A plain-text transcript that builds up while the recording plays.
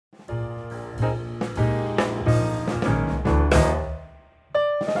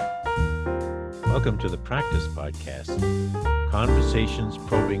Welcome to the Practice Podcast, conversations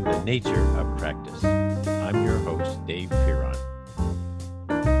probing the nature of practice. I'm your host, Dave Piron.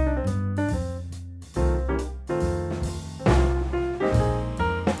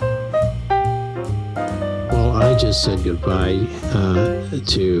 Well, I just said goodbye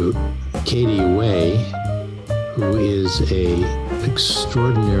to Katie Way, who is an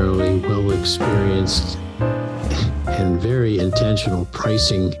extraordinarily well-experienced and very intentional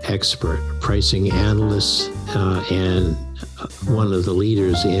pricing expert, pricing analyst, and one of the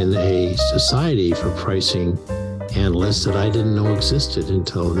leaders in a society for pricing analysts that I didn't know existed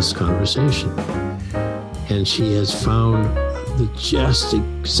until this conversation. And she has found just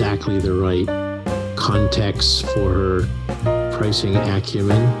exactly the right context for her pricing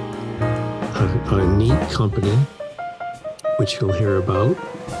acumen, a neat company, which you'll hear about.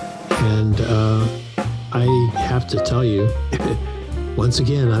 And I have to tell you, once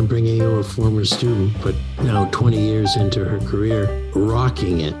again, I'm bringing you a former student, but now 20 years into her career,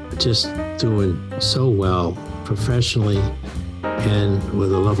 rocking it, just doing so well professionally and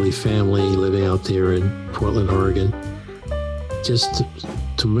with a lovely family living out there in Portland, Oregon. Just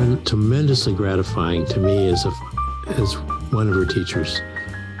tremendously gratifying to me as one of her teachers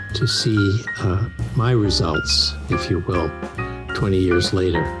to see my results, if you will, 20 years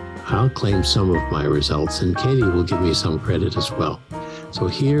later. I'll claim some of my results, and Katie will give me some credit as well. So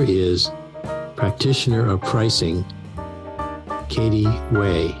here is practitioner of pricing, Katie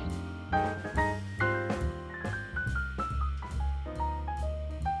Way.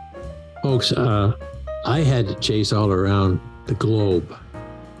 Folks, I had to chase all around the globe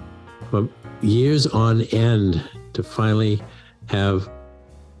for years on end to finally have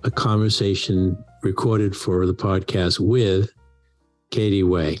a conversation recorded for the podcast with Katie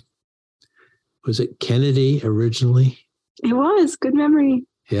Way. Was it Kennedy originally? It was. Good memory.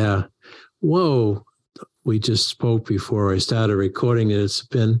 Yeah. Whoa. We just spoke before I started recording it. It's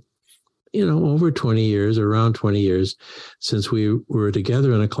been, over 20 years, around 20 years since we were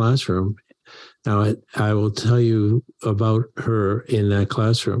together in a classroom. Now, I will tell you about her in that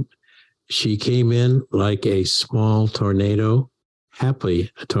classroom. She came in like a small tornado,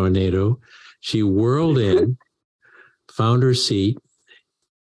 happily a tornado. She whirled in, found her seat,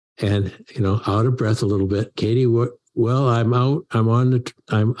 and, out of breath a little bit. Katie, well, I'm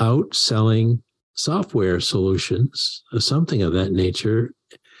out selling software solutions, something of that nature.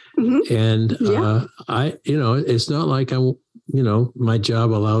 Mm-hmm. And it's not like my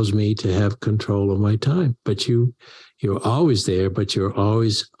job allows me to have control of my time, but you're always there, but you're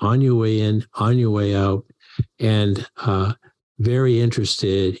always on your way in, on your way out, and very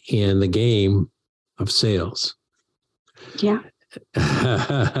interested in the game of sales. Yeah.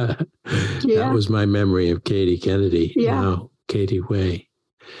 That was my memory of Katie Kennedy. Yeah. Now, Katie Way.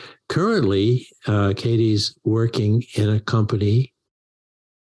 Currently, Katie's working in a company.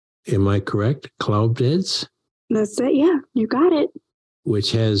 Am I correct? Cloudbeds? That's it. Yeah, you got it.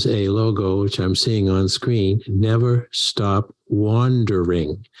 Which has a logo, which I'm seeing on screen, Never Stop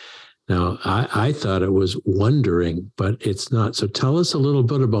Wandering. Now, I thought it was wondering, but it's not. So tell us a little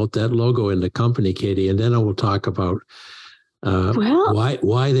bit about that logo in the company, Katie, and then I will talk about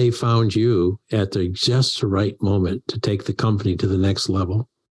why they found you at just the right moment to take the company to the next level.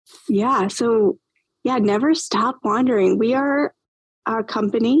 Yeah. So, Never Stop Wandering. We are a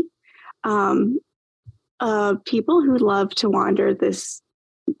company of people who love to wander this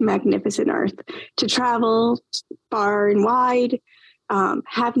magnificent earth, to travel far and wide,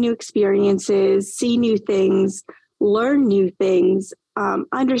 have new experiences, see new things, learn new things,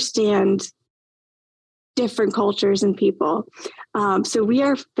 understand different cultures and people. So we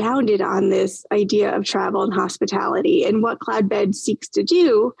are founded on this idea of travel and hospitality, and what Cloudbed seeks to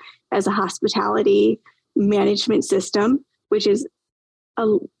do as a hospitality management system, which is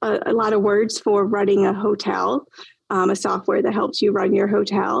a lot of words for running a hotel, a software that helps you run your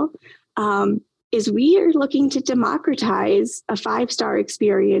hotel, is we are looking to democratize a 5-star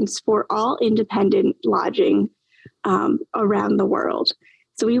experience for all independent lodging around the world.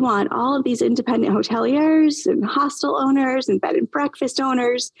 So we want all of these independent hoteliers and hostel owners and bed and breakfast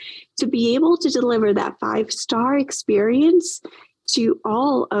owners to be able to deliver that 5-star experience to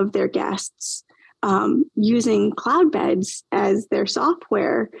all of their guests, using Cloudbeds as their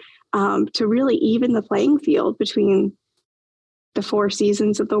software to really even the playing field between the Four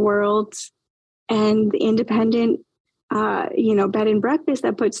Seasons of the world and the independent, bed and breakfast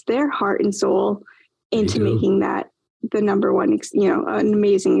that puts their heart and soul into making that the number one, an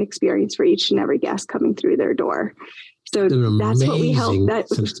amazing experience for each and every guest coming through their door. So that's what we help.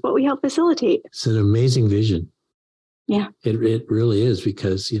 That's what we help facilitate. It's an amazing vision. Yeah, it really is,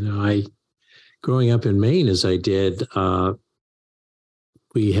 because I growing up in Maine, as I did,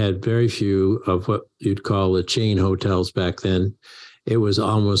 we had very few of what you'd call the chain hotels back then. It was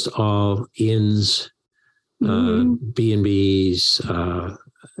almost all inns, B&Bs,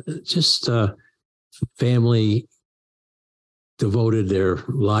 just family devoted their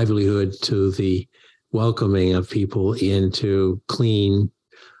livelihood to the welcoming of people into clean,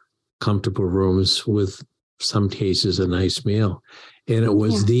 comfortable rooms with, some cases, a nice meal. And it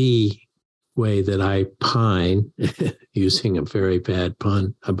was the way that I pine, using a very bad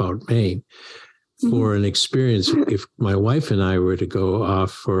pun about Maine, for an experience. If my wife and I were to go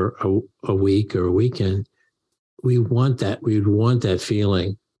off for a week or a weekend, we would want that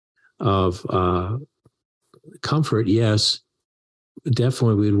feeling of comfort. Yes,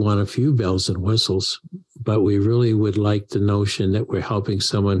 definitely we'd want a few bells and whistles, but we really would like the notion that we're helping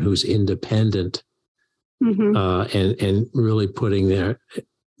someone who's independent, and really putting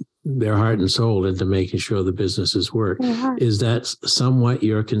their heart and soul into making sure the businesses work. Is that somewhat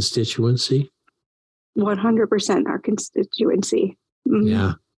your constituency? 100% our constituency.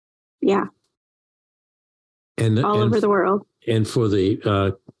 Yeah. And all over the world. And for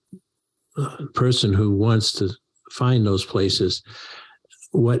the person who wants to find those places,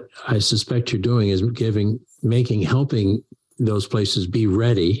 what I suspect you're doing is helping those places be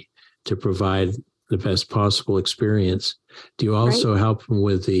ready to provide the best possible experience. Do you also help them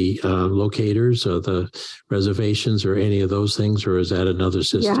with the locators or the reservations or any of those things, or is that another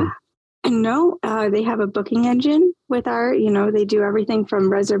system? Yeah. And no, they have a booking engine with they do everything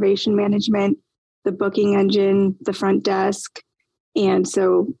from reservation management, the booking engine, the front desk. And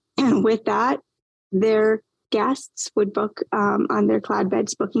so with that, their guests would book on their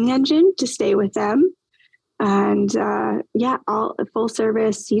Cloudbeds booking engine to stay with them. And all full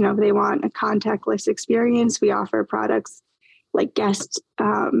service, if they want a contactless experience, we offer products like guest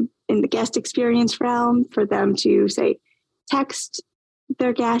in the guest experience realm for them to say, text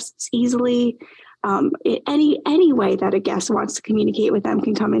their guests easily. Any way that a guest wants to communicate with them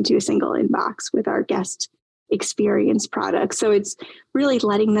can come into a single inbox with our guest experience products. So it's really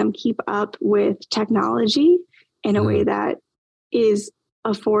letting them keep up with technology in a way that is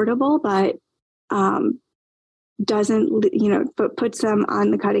affordable, but doesn't, but puts them on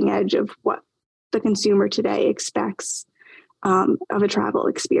the cutting edge of what the consumer today expects of a travel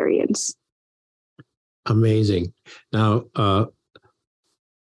experience. Amazing. Now,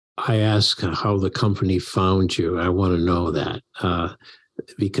 I ask how the company found you. I want to know that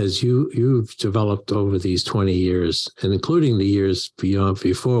because you've developed over these 20 years, and including the years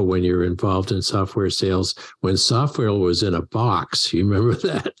before when you were involved in software sales, when software was in a box. You remember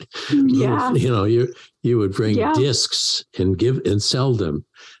that? Yeah. You would bring discs and sell them.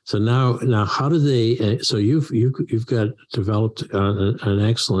 So now, how do they? So you've got developed an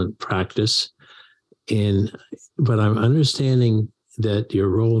excellent practice but I'm understanding that your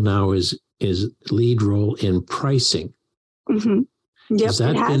role now is lead role in pricing. Mm-hmm. Yep, has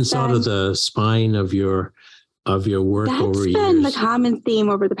that been sort of the spine of your work over years? That's been the common theme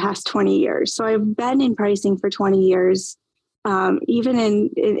over the past 20 years. So I've been in pricing for 20 years.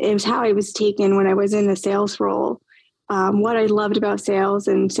 Even it was how I was taken when I was in the sales role. What I loved about sales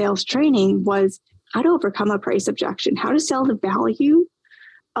and sales training was how to overcome a price objection, how to sell the value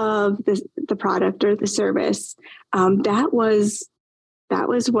of the product or the service. That was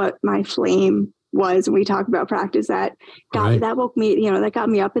what my flame was when we talk about practice. That woke me, that got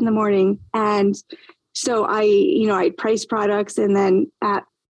me up in the morning. And so I'd price products, and then at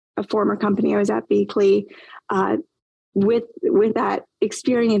a former company I was at, Beakley, with that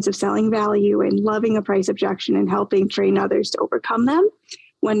experience of selling value and loving a price objection and helping train others to overcome them.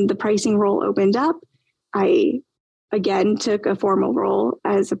 When the pricing role opened up, I again took a formal role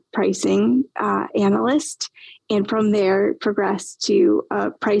as a pricing analyst, and from there progressed to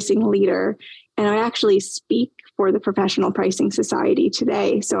a pricing leader. And I actually speak for the Professional Pricing Society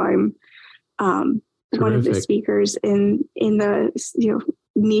today. So I'm one of the speakers in the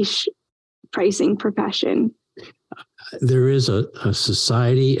niche pricing profession. There is a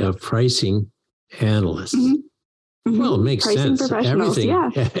society of pricing analysts. Mm-hmm. Well, it makes pricing sense.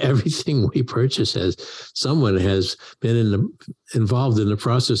 Everything we purchase someone has been involved in the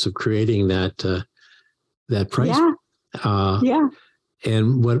process of creating that price. Yeah.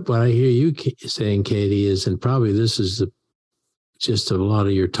 And what I hear you saying, Katie, is, and probably this is the gist of a lot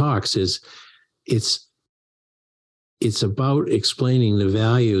of your talks, is it's about explaining the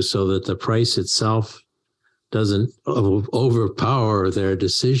value so that the price itself doesn't overpower their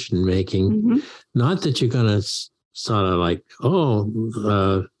decision making. Mm-hmm. Not that you're going to sort of like,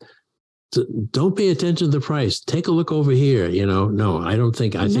 don't pay attention to the price. Take a look over here. No, I don't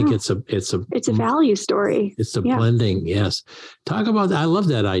think. I think it's a value story. It's a blending. Yes, talk about that. I love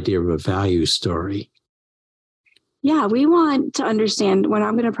that idea of a value story. Yeah, we want to understand when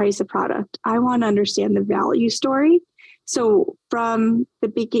I'm going to price a product. I want to understand the value story. So from the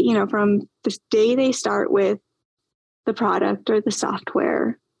beginning, from the day they start with the product or the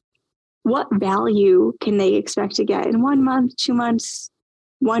software, what value can they expect to get in 1 month, 2 months,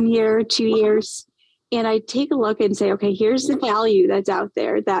 1 year, 2 years? And I take a look and say, okay, here's the value that's out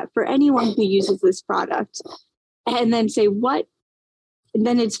there that for anyone who uses this product, and then say and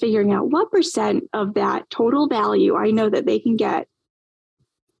then it's figuring out what percent of that total value I know that they can get,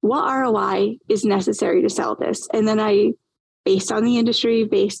 what ROI is necessary to sell this. And then I, based on the industry,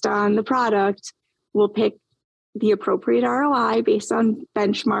 based on the product, will pick the appropriate ROI based on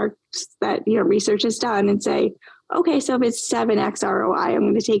benchmarks that research has done and say, okay, so if it's 7x ROI, I'm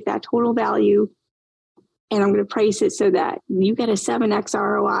going to take that total value and I'm going to price it so that you get a 7x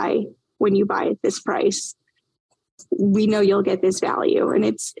ROI when you buy at this price. We know you'll get this value, and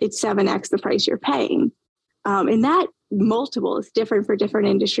it's 7x the price you're paying. And that multiple is different for different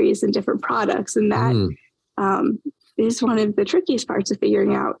industries and different products. And that is one of the trickiest parts of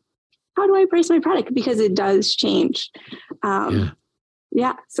figuring out, how do I price my product? Because it does change.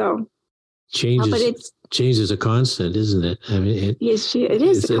 So change is a constant, isn't it? I mean, it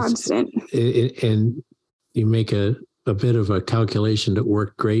is a constant. And you make a bit of a calculation that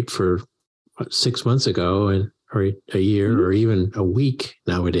worked great for 6 months ago, or a year, or even a week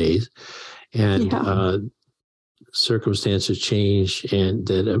nowadays, and circumstances change and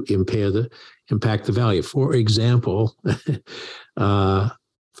that impact the value. For example,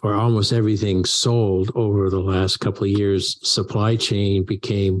 for almost everything sold over the last couple of years, supply chain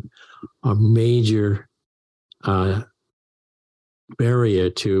became a major barrier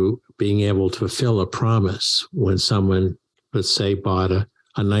to being able to fulfill a promise. When someone, let's say, bought a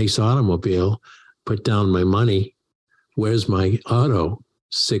nice automobile, put down my money, where's my auto?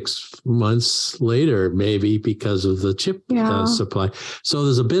 6 months later, maybe, because of the chip supply. So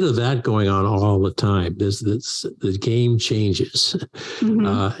there's a bit of that going on all the time. The game changes.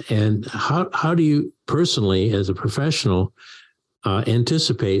 And how do you personally, as a professional,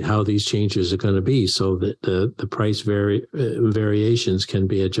 anticipate how these changes are going to be so that the price variations can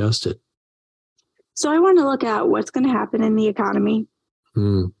be adjusted? So I want to look at what's going to happen in the economy,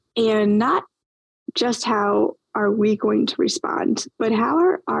 and not just how are we going to respond, but how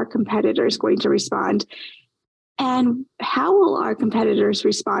are our competitors going to respond? And how will our competitors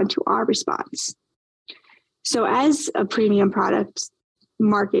respond to our response? So as a premium product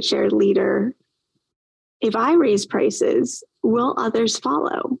market share leader, if I raise prices, will others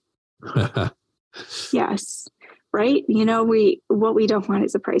follow? Yes. Right? What we don't want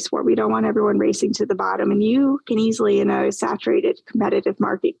is a price war. We don't want everyone racing to the bottom. And you can easily, in a saturated competitive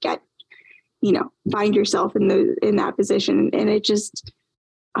market, find yourself in that position. And it just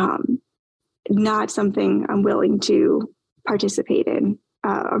not something I'm willing to participate in.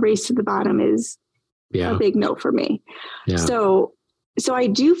 A race to the bottom is a big no for me. Yeah. So I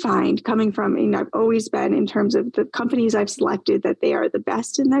do find, coming from, I've always been, in terms of the companies I've selected, that they are the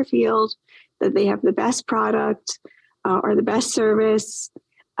best in their field, that they have the best product or the best service,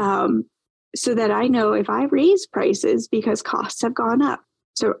 so that I know if I raise prices because costs have gone up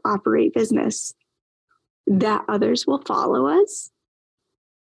to operate business, that others will follow us.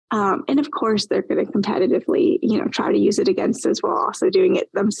 And of course, they're going to competitively, try to use it against us while also doing it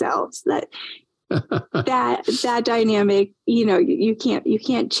themselves. That dynamic, you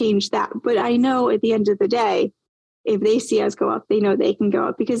can't change that. But I know at the end of the day, if they see us go up, they know they can go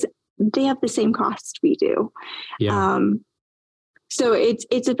up because they have the same cost we do. Yeah. So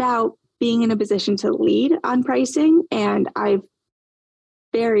it's about being in a position to lead on pricing. And I've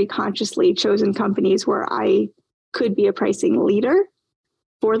very consciously chosen companies where I could be a pricing leader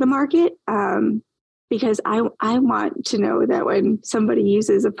for the market, because I want to know that when somebody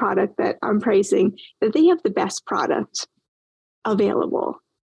uses a product that I'm pricing, that they have the best product available,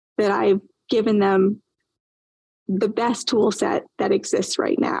 that I've given them the best tool set that exists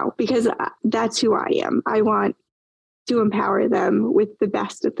right now, because that's who I am. I want to empower them with the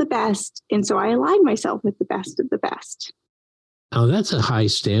best of the best. And so I align myself with the best of the best. Now, that's a high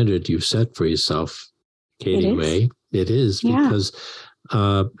standard you've set for yourself, Katie Way. It is, because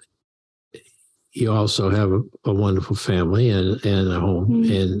you also have a wonderful family and a home.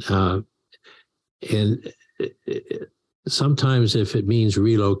 And sometimes if it means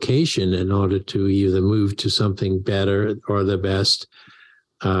relocation in order to either move to something better or the best,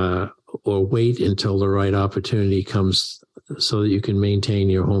 or wait until the right opportunity comes so that you can maintain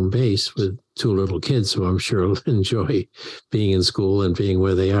your home base with two little kids who I'm sure will enjoy being in school and being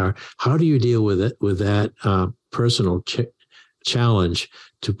where they are. How do you deal with it, with that personal challenge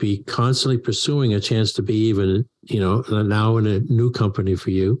to be constantly pursuing a chance to be even, now in a new company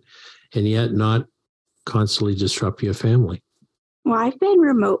for you, and yet not constantly disrupt your family? Well, I've been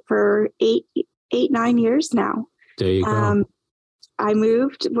remote for 9 years now. There you go. I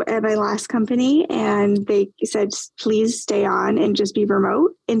moved at my last company and they said, please stay on and just be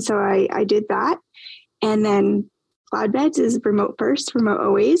remote. And so I did that. And then Cloudbeds is remote first, remote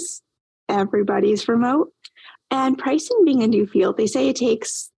always. Everybody's remote. And pricing being a new field, they say it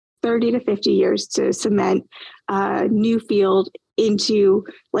takes 30 to 50 years to cement a new field into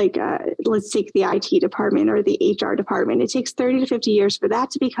let's take the IT department or the HR department. It takes 30 to 50 years for that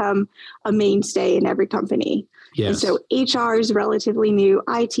to become a mainstay in every company. Yes. And so HR is relatively new,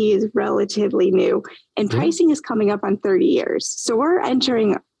 IT is relatively new, and pricing is coming up on 30 years. So we're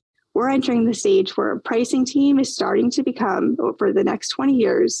entering the stage where a pricing team is starting to become, over the next 20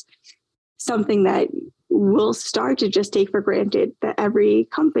 years, something that we'll start to just take for granted that every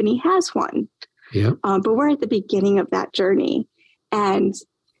company has one. Yeah. But we're at the beginning of that journey. And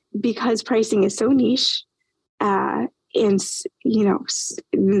because pricing is so niche, and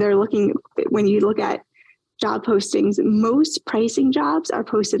they're looking, when you look at job postings, most pricing jobs are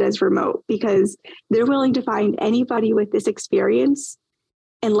posted as remote because they're willing to find anybody with this experience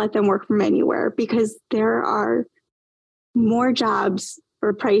and let them work from anywhere, because there are more jobs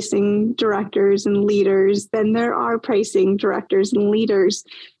for pricing directors and leaders than there are pricing directors and leaders.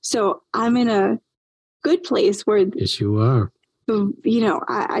 So I'm in a good place where, yes, you are.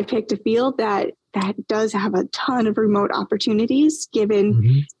 I picked a field that does have a ton of remote opportunities,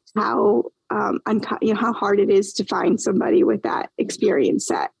 given how hard it is to find somebody with that experience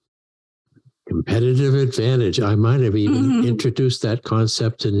set. Competitive advantage. I might have even introduced that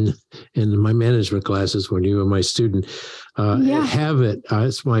concept in my management classes when you were my student. Have it.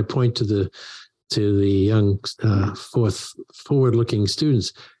 It's my point to the young forward-looking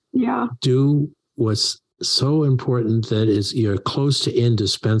students. Yeah. Do what's so important that is you're close to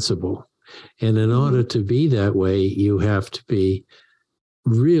indispensable, and in order to be that way, you have to be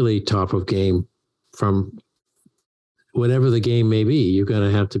really top of game from whatever the game may be. You're going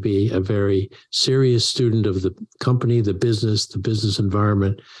to have to be a very serious student of the company, the business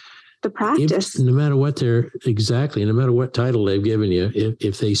environment, the practice. No matter what no matter what title they've given you,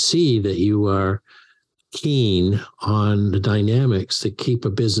 if they see that you are keen on the dynamics that keep a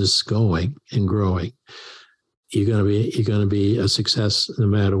business going and growing, you're going to be a success no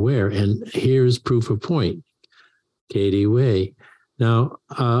matter where. And here's proof of point, Katie Way. Now,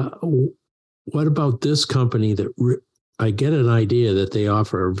 what about this company that I get an idea that they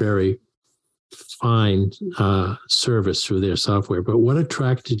offer a very fine service through their software, but what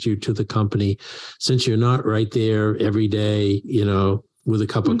attracted you to the company, since you're not right there every day, with a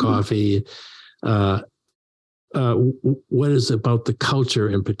cup of coffee? What is about the culture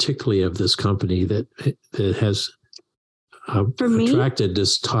and particularly of this company that has attracted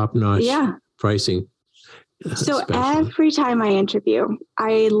this top-notch pricing? So every time I interview,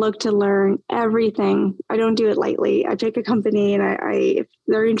 I look to learn everything. I don't do it lightly. I pick a company and if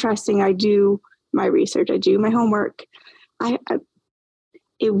they're interesting, I do my research. I do my homework.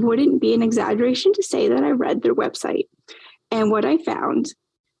 It wouldn't be an exaggeration to say that I read their website. And what I found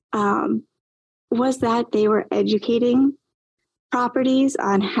was that they were educating properties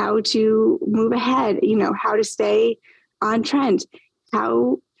on how to move ahead, how to stay on trend,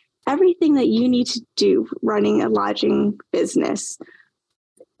 everything that you need to do running a lodging business.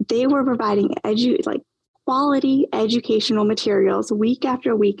 They were providing quality educational materials week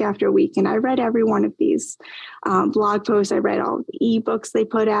after week after week. And I read every one of these blog posts. I read all the ebooks they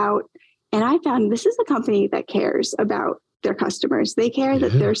put out. And I found this is a company that cares about their customers. They care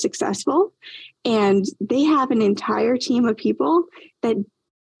that they're successful. And they have an entire team of people that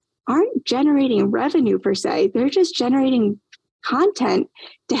aren't generating revenue per se. They're just generating content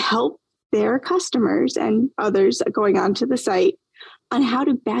to help their customers and others going onto the site on how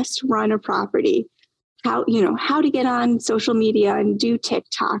to best run a property, how to get on social media and do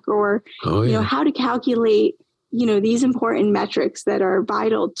TikTok, or how to calculate these important metrics that are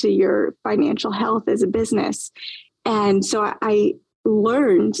vital to your financial health as a business. And so I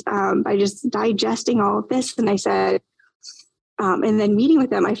learned by just digesting all of this, and I said, and then meeting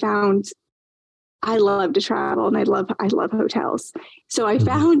with them, I found I love to travel and I love hotels. So I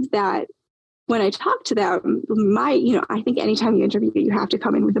found that when I talked to them, I think anytime you interview, you have to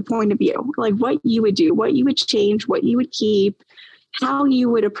come in with a point of view, like what you would do, what you would change, what you would keep, how you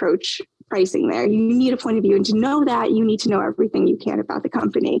would approach pricing there. You need a point of view. And to know that, you need to know everything you can about the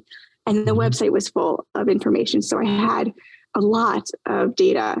company. And the website was full of information. So I had a lot of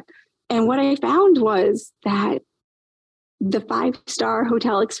data. And what I found was that the 5-star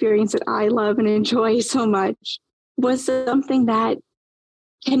hotel experience that I love and enjoy so much was something that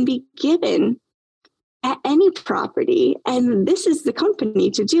can be given at any property. And this is the company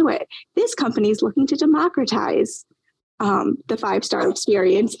to do it. This company is looking to democratize the 5-star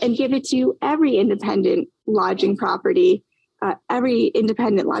experience and give it to every independent lodging property, every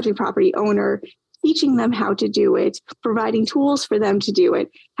independent lodging property owner, teaching them how to do it, providing tools for them to do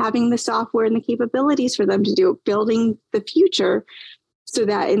it, having the software and the capabilities for them to do it, building the future so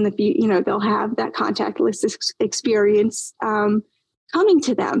that in the future, they'll have that contactless experience coming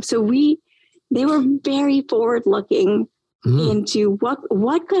to them. So they were very forward looking into what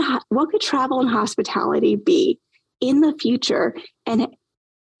could travel and hospitality be in the future, and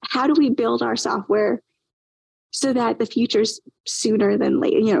how do we build our software so that the future's sooner than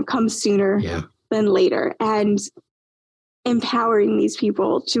later, comes sooner than later, and empowering these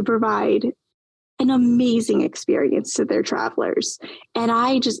people to provide an amazing experience to their travelers. And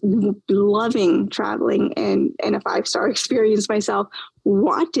I just, loving traveling in a 5-star experience myself,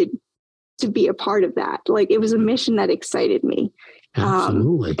 wanted to be a part of that. Like, it was a mission that excited me.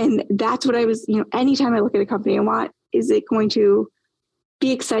 Absolutely. And that's what I was, anytime I look at a company, I want, is it going to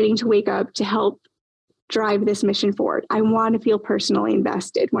be exciting to wake up to help drive this mission forward? I want to feel personally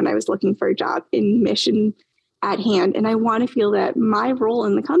invested when I was looking for a job in mission at hand. And I want to feel that my role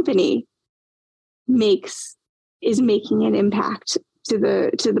in the company is making an impact to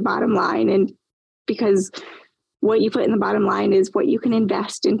the bottom line. And because what you put in the bottom line is what you can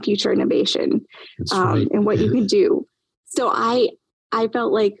invest in future innovation, and what you can do. So I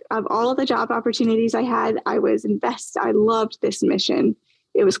felt like of all the job opportunities I had, I was invested. I loved this mission.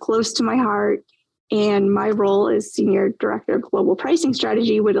 It was close to my heart. And my role as Senior Director of Global Pricing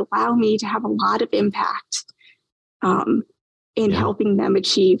Strategy would allow me to have a lot of impact in helping them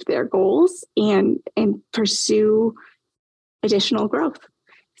achieve their goals and pursue additional growth.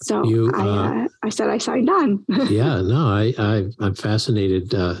 So I said I signed on. I'm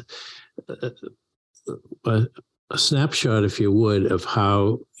fascinated. A snapshot, if you would, of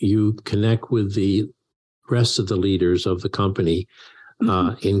how you connect with the rest of the leaders of the company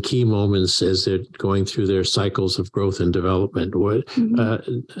in key moments as they're going through their cycles of growth and development.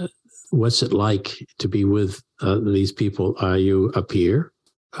 What's it like to be with these people? Are you a peer,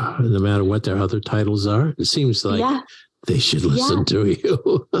 no matter what their other titles are? It seems like they should listen to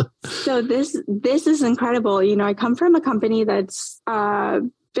you. So this is incredible. I come from a company that's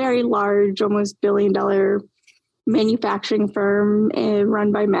very large, almost $1 billion manufacturing firm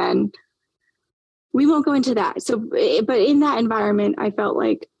run by men. We won't go into that. So, but in that environment, I felt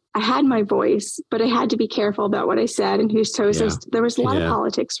like I had my voice, but I had to be careful about what I said and whose toes. There was a lot of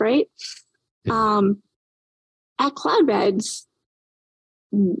politics, right? At Cloudbeds,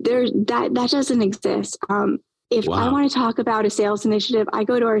 that doesn't exist. If I want to talk about a sales initiative, I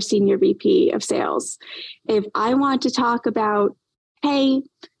go to our senior VP of sales. If I want to talk about, hey,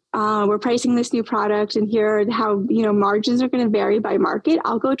 we're pricing this new product and here are how, margins are going to vary by market,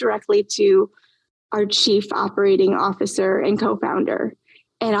 I'll go directly to our chief operating officer and co-founder.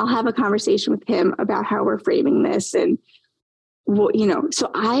 And I'll have a conversation with him about how we're framing this. And, so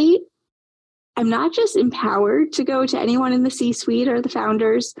I'm not just empowered to go to anyone in the C-suite or the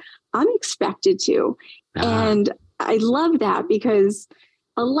founders. I'm expected to. And I love that, because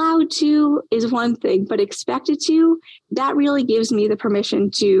allowed to is one thing, but expected to, that really gives me the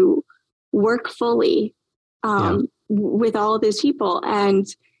permission to work fully with all of these people. And,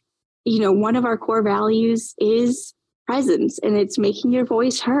 one of our core values is presence, and it's making your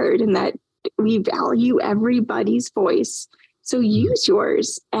voice heard, and that we value everybody's voice. So use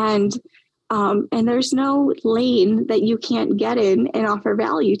yours. And there's no lane that you can't get in and offer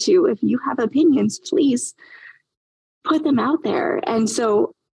value to. If you have opinions, please put them out there. And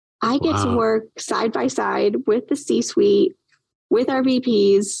so I get to work side by side with the C-suite, with our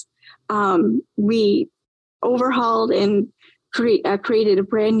VPs. We overhauled and created a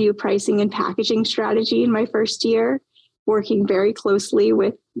brand new pricing and packaging strategy in my first year, working very closely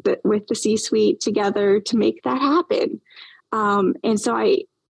with the C-suite together to make that happen. And so I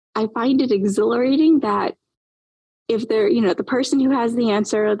find it exhilarating that if they're, the person who has the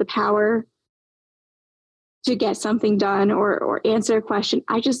answer or the power to get something done or answer a question,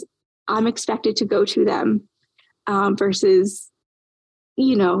 I'm expected to go to them versus,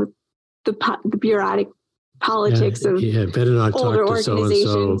 the bureaucratic politics of better not older talk to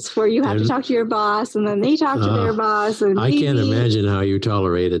organizations so-and-so. where you have to talk to your boss and then they talk to their boss. And I can't imagine how you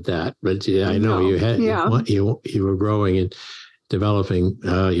tolerated that, but I know you had you were growing and developing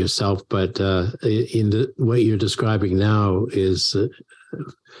yourself. But what you're describing now is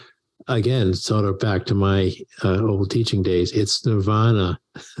again sort of back to my old teaching days. It's nirvana.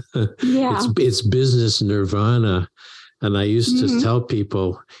 It's business nirvana. And I used to tell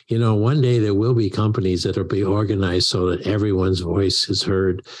people, one day there will be companies that will be organized so that everyone's voice is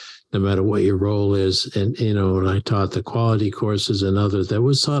heard, no matter what your role is. And, when I taught the quality courses and others, that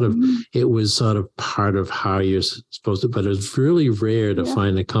was it was sort of part of how you're supposed to, but it's really rare to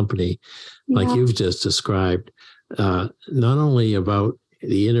find a company like you've just described, not only about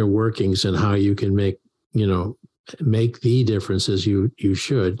the inner workings and how you can make the differences you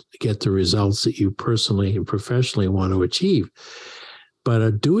should get the results that you personally and professionally want to achieve, but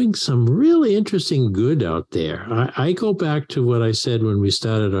are doing some really interesting good out there. I go back to what I said when we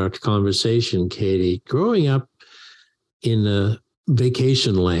started our conversation, Katie. Growing up in a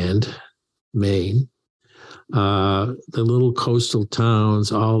vacation land, Maine, the little coastal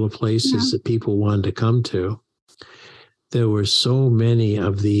towns, all the places that people wanted to come to, there were so many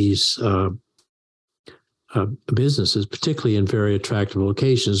of these businesses, particularly in very attractive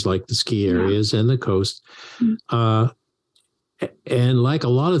locations like the ski areas and the coast. And like a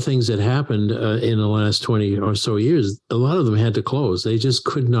lot of things that happened in the last 20 or so years, a lot of them had to close. They just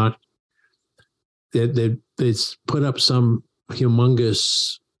could not, they put up some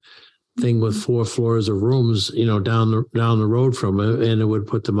humongous thing with 4 floors of rooms, down the road from it, and it would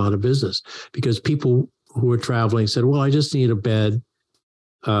put them out of business because people who were traveling said, well, I just need a bed.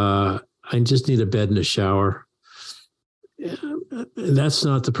 I just need a bed and a shower. That's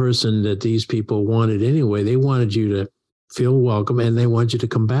not the person that these people wanted anyway. They wanted you to feel welcome and they want you to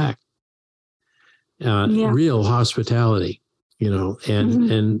come back. Real hospitality,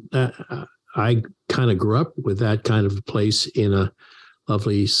 and I kind of grew up with that kind of place in a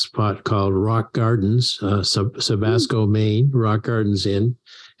lovely spot called Rock Gardens, Sabasco, Maine, Rock Gardens Inn.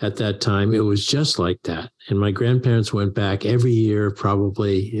 At that time, it was just like that. And my grandparents went back every year,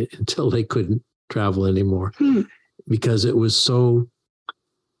 probably until they couldn't travel anymore, because it was so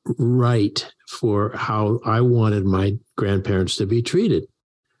right for how I wanted my grandparents to be treated.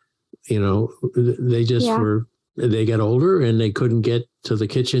 They just they got older and they couldn't get to the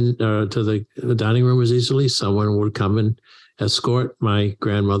kitchen, to the dining room as easily. Someone would come and escort my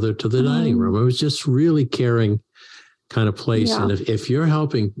grandmother to the dining room. It was just really caring kind of place. And if you're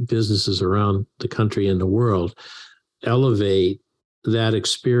helping businesses around the country and the world elevate that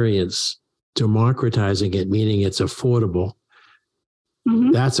experience, democratizing it, meaning it's affordable,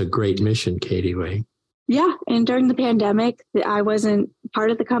 that's a great mission, Katie Way. Yeah. And during the pandemic, I wasn't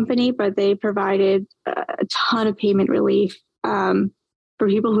part of the company, but they provided a ton of payment relief for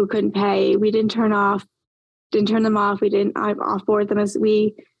people who couldn't pay. We didn't turn them off. We didn't offboard them as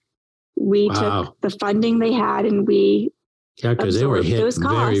we took the funding they had and we because they were hit those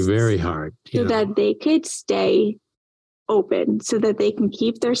costs very, very hard. So that they could stay open, so that they can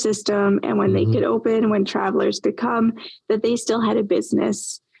keep their system. And when they could open, when travelers could come, that they still had a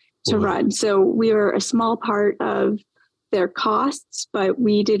business to run. So we were a small part of their costs, but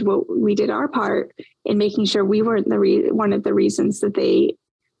we did our part in making sure we weren't one of the reasons that they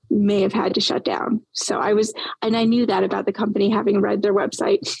may have had to shut down. So I knew that about the company, having read their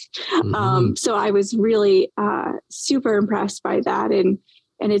website. So I was really super impressed by that. And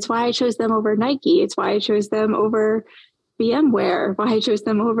it's why I chose them over Nike. It's why I chose them over VMware, why I chose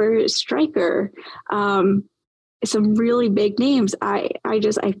them over Stryker. Some really big names. I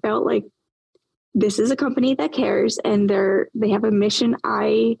felt like this is a company that cares, and they have a mission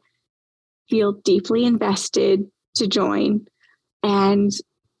I feel deeply invested to join. And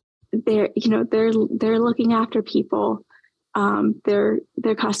they're looking after people. Their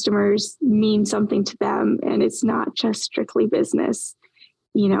customers mean something to them, and it's not just strictly business.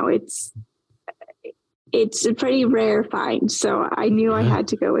 It's a pretty rare find. So I knew I had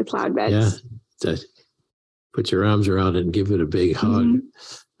to go with Cloudbeds. Yeah. Put your arms around it and give it a big hug.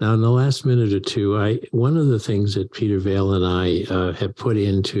 Now, in the last minute or two, one of the things that Peter Vale and I have put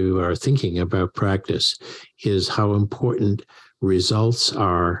into our thinking about practice is how important results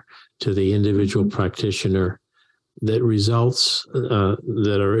are to the individual practitioner, that results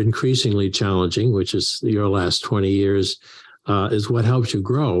that are increasingly challenging, which is your last 20 years, is what helps you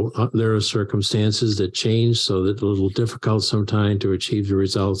grow. There are circumstances that change so that it's a little difficult sometimes to achieve the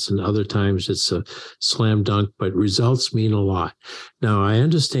results, and other times it's a slam dunk, but results mean a lot. Now, I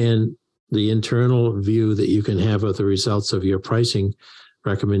understand the internal view that you can have of the results of your pricing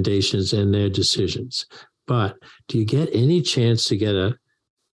recommendations and their decisions. But do you get any chance to get a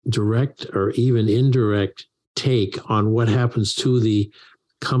direct or even indirect take on what happens to the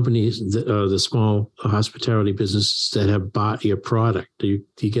companies, the small hospitality businesses that have bought your product? Do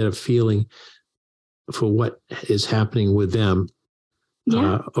you get a feeling for what is happening with them?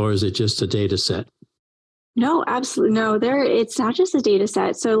 Yeah. Or is it just a data set? No, absolutely. No, it's not just a data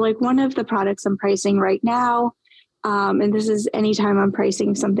set. So like one of the products I'm pricing right now, and this is anytime I'm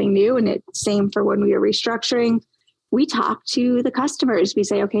pricing something new, and it's same for when we are restructuring, we talk to the customers. We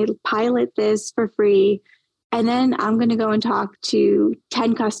say, okay, pilot this for free. And then I'm going to go and talk to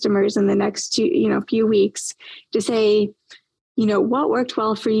 10 customers in the next few weeks to say, what worked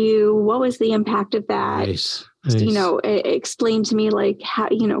well for you? What was the impact of that? Nice. Explain to me like how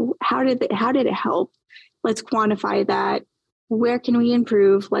did it help? Let's quantify that. Where can we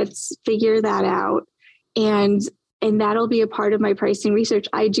improve? Let's figure that out. And that'll be a part of my pricing research.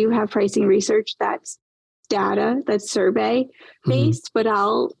 I do have pricing research that's data, that's survey based, but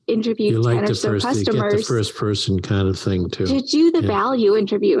I'll interview 10 or so customers. Get the first person kind of thing too. To do the value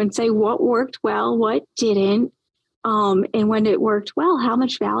interview and say what worked well, what didn't. And when it worked well, how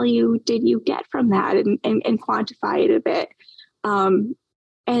much value did you get from that, and quantify it a bit. And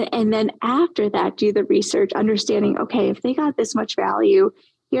then after that, do the research, understanding, okay, if they got this much value,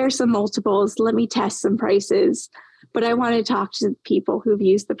 here are some multiples, let me test some prices. But I want to talk to people who've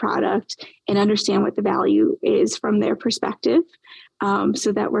used the product and understand what the value is from their perspective,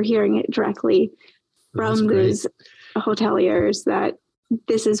 so that we're hearing it directly from those hoteliers that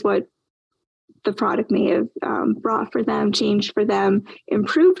this is what the product may have brought for them, changed for them,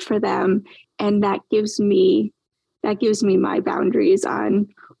 improved for them. And that gives me my boundaries on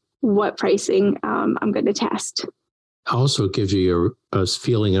what pricing I'm going to test. Also gives you a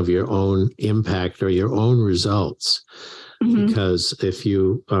feeling of your own impact or your own results. Because if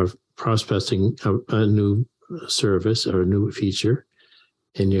you are prospecting a new service or a new feature,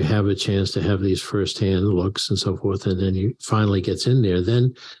 and you have a chance to have these firsthand looks and so forth, and then you finally gets in there,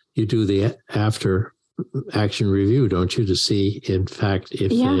 then you do the after action review, don't you, to see, in fact,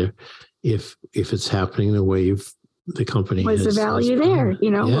 if it's happening the way the company was the value there,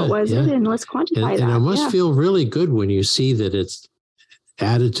 what was it, and let's quantify that. And it must feel really good when you see that it's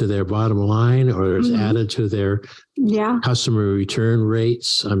added to their bottom line, or it's added to their customer return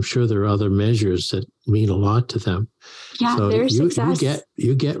rates. I'm sure there are other measures that mean a lot to them. Yeah, so their success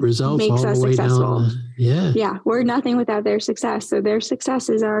you get results makes all the way successful. Down. Yeah, we're nothing without their success. So their success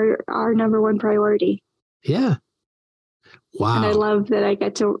is our number one priority. Yeah. Wow. And I love that I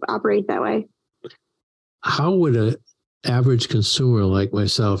get to operate that way. How would an average consumer like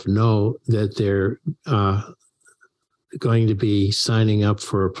myself know that they're going to be signing up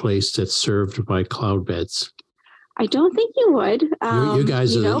for a place that's served by Cloudbeds? I don't think you would. You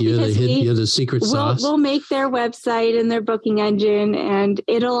guys are you're the secret sauce. We'll make their website and their booking engine, and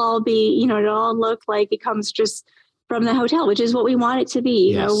it'll all be, it'll all look like it comes just from the hotel, which is what we want it to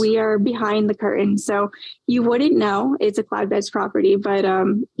be. Yes. We are behind the curtain, so you wouldn't know it's a Cloudbeds property, but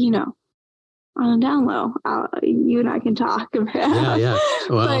on the down low, you and I can talk. Yeah.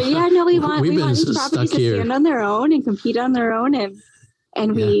 Well, but we want these properties to stand on their own and compete on their own, and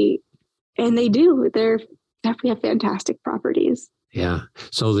they do. We have fantastic properties. Yeah.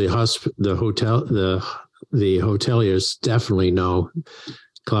 So the hoteliers definitely know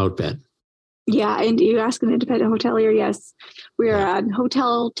Cloudbed. Yeah, and you ask an independent hotelier, yes, we are on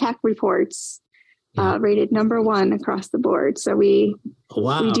Hotel Tech Reports. Rated number 1 across the board. So we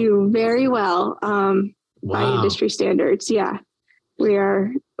do very well by industry standards. Yeah, we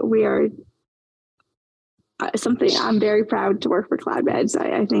are something I'm very proud to work for Cloudbeds.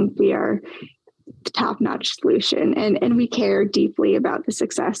 I think we are the top-notch solution, and we care deeply about the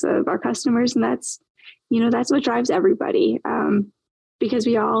success of our customers, and that's what drives everybody, because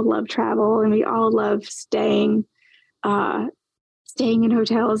we all love travel and we all love staying in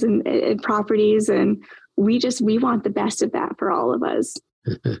hotels and properties, and we want the best of that for all of us,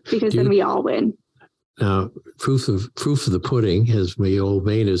 because then we all win. Now, proof of the pudding, as my old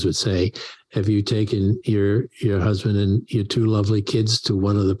maiders would say. Have you taken your husband and your 2 lovely kids to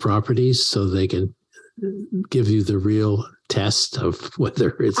one of the properties so they can give you the real test of whether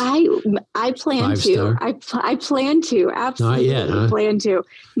it's I plan to. I plan to. Absolutely. Not yet, huh? Plan to.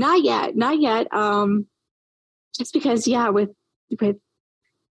 Not yet. Just because, with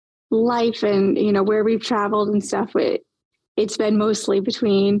life and where we've traveled and stuff, it's been mostly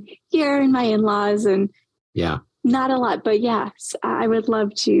between here and my in-laws, and Not a lot, but yes, I would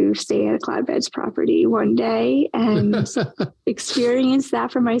love to stay at a Cloudbeds property one day and experience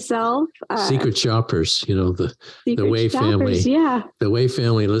that for myself. Secret shoppers, the Way shoppers, family. Yeah. The Way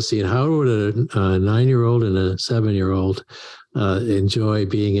family. Let's see, how would a 9-year-old and a 7-year-old enjoy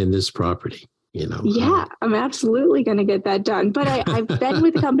being in this property? Yeah, I'm absolutely going to get that done. But I've been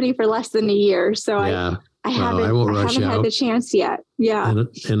with the company for less than a year, so yeah. I haven't had the chance yet. Yeah.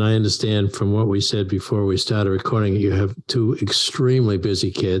 And I understand from what we said before we started recording, you have 2 extremely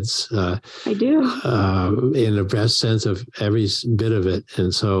busy kids. I do. In the best sense of every bit of it.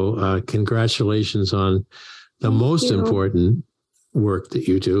 And so congratulations on the most important work that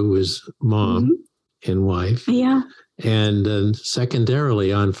you do as mom and wife. Yeah. And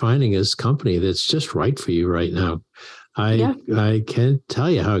secondarily on finding this company that's just right for you right now. I can't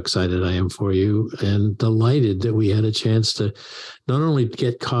tell you how excited I am for you and delighted that we had a chance to not only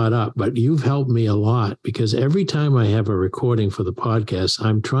get caught up, but you've helped me a lot, because every time I have a recording for the podcast,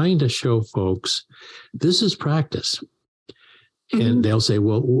 I'm trying to show folks this is practice. And they'll say,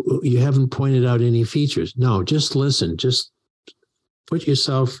 well, you haven't pointed out any features. No, just listen. Just put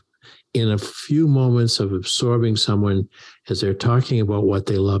yourself in a few moments of absorbing someone as they're talking about what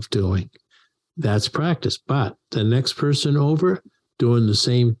they love doing. That's practice. But the next person over doing the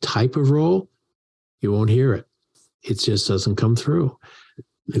same type of role, you won't hear it. It just doesn't come through.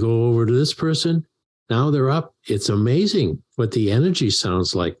 They go over to this person. Now they're up. It's amazing what the energy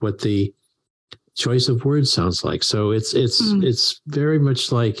sounds like, what the choice of words sounds like. So it's very much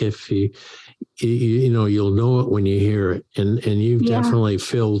like if you'll know it when you hear it. And you've definitely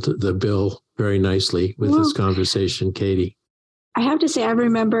filled the bill very nicely with this conversation, Katie. I have to say, I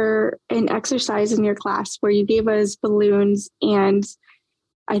remember an exercise in your class where you gave us balloons, and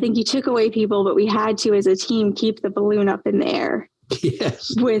I think you took away people, but we had to, as a team, keep the balloon up in the air.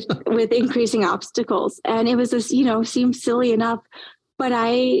 Yes. with increasing obstacles. And it was this, seems silly enough, but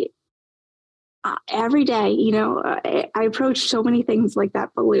every day, I approach so many things like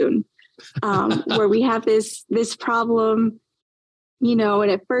that balloon, where we have this problem, and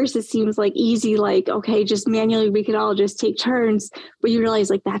at first it seems like easy, like, okay, just manually, we could all just take turns, but you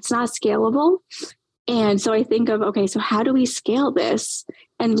realize like that's not scalable. And so I think of, okay, so how do we scale this?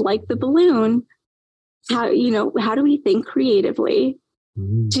 And like the balloon, how do we think creatively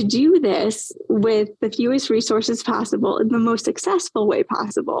to do this with the fewest resources possible in the most successful way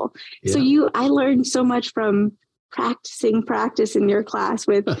possible? Yeah. So I learned so much from practice in your class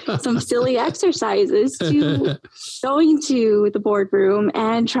with some silly exercises to going to the boardroom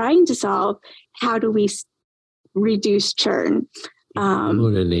and trying to solve how do we reduce churn.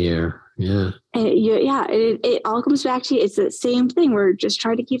 Balloon in the air. Yeah. And it all comes back to it's the same thing. We're just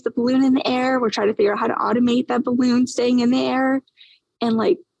trying to keep the balloon in the air. We're trying to figure out how to automate that balloon staying in the air. And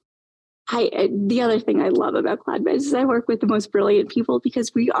the other thing I love about Cloudbeds is I work with the most brilliant people,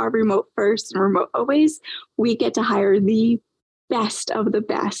 because we are remote first and remote always. We get to hire the best of the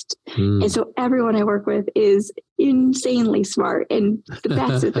best. And so everyone I work with is insanely smart and the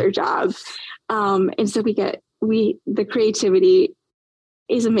best at their job. And so the creativity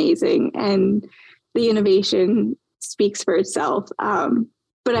is amazing and the innovation speaks for itself.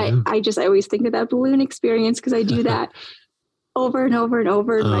 But I always think of that balloon experience, because I do that over and over and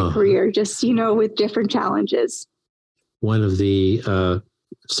over in my career, just, with different challenges. One of the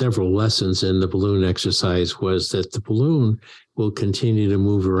several lessons in the balloon exercise was that the balloon will continue to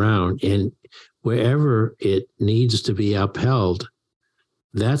move around, and wherever it needs to be upheld,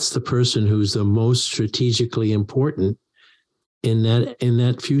 that's the person who's the most strategically important in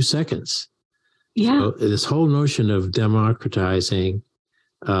that few seconds. Yeah. So this whole notion of democratizing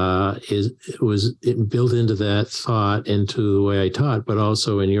was built into that thought, into the way I taught, but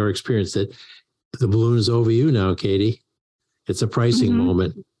also in your experience that the balloon is over you now, Katie. It's a pricing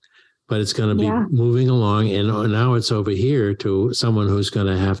moment, but it's going to be moving along, and now it's over here to someone who's going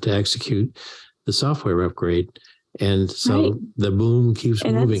to have to execute the software upgrade. And so the balloon keeps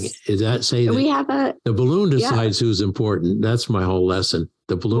moving. Is that say that the balloon decides who's important? That's my whole lesson.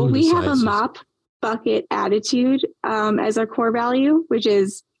 The balloon decides. We have a mop bucket attitude as our core value, which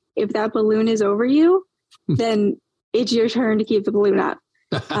is if that balloon is over you, then it's your turn to keep the balloon up.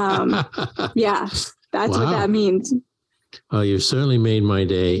 That's what that means. Well, you've certainly made my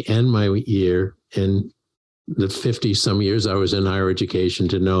day and my year, and the 50 some years I was in higher education,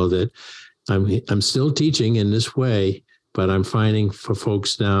 to know that I'm still teaching in this way, but I'm finding for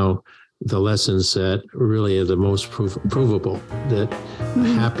folks now the lessons that really are the most provable, that a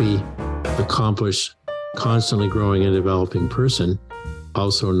happy, accomplished, constantly growing and developing person,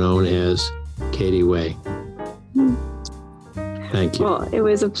 also known as Katie Way. Thank you. Well, it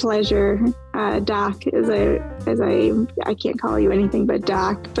was a pleasure Doc, I can't call you anything but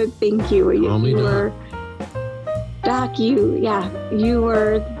Doc, but thank you. Call me Doc. Doc, you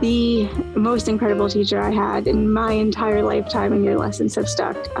were the most incredible teacher I had in my entire lifetime, and your lessons have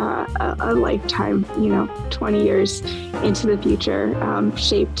stuck a lifetime, 20 years into the future,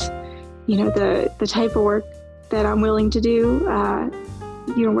 shaped, the type of work that I'm willing to do,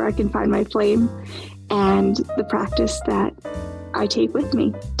 where I can find my flame, and the practice that I take with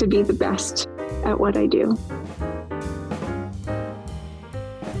me to be the best at what I do.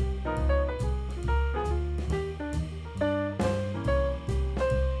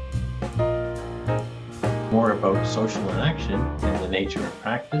 More about social inaction and the nature of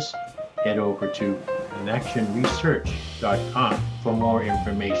practice, head over to inactionresearch.com for more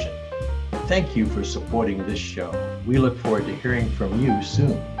information. Thank you for supporting this show. We look forward to hearing from you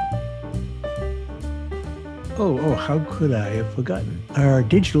soon. Oh, how could I have forgotten? Our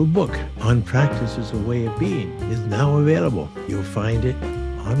digital book, On Practice as a Way of Being, is now available. You'll find it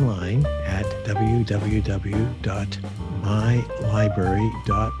online at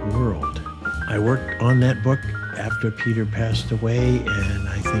www.mylibrary.world. I worked on that book after Peter passed away, and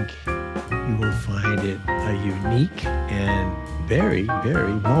I think you will find it a unique and very,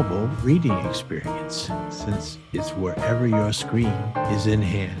 very mobile reading experience, since it's wherever your screen is in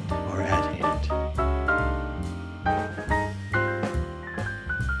hand.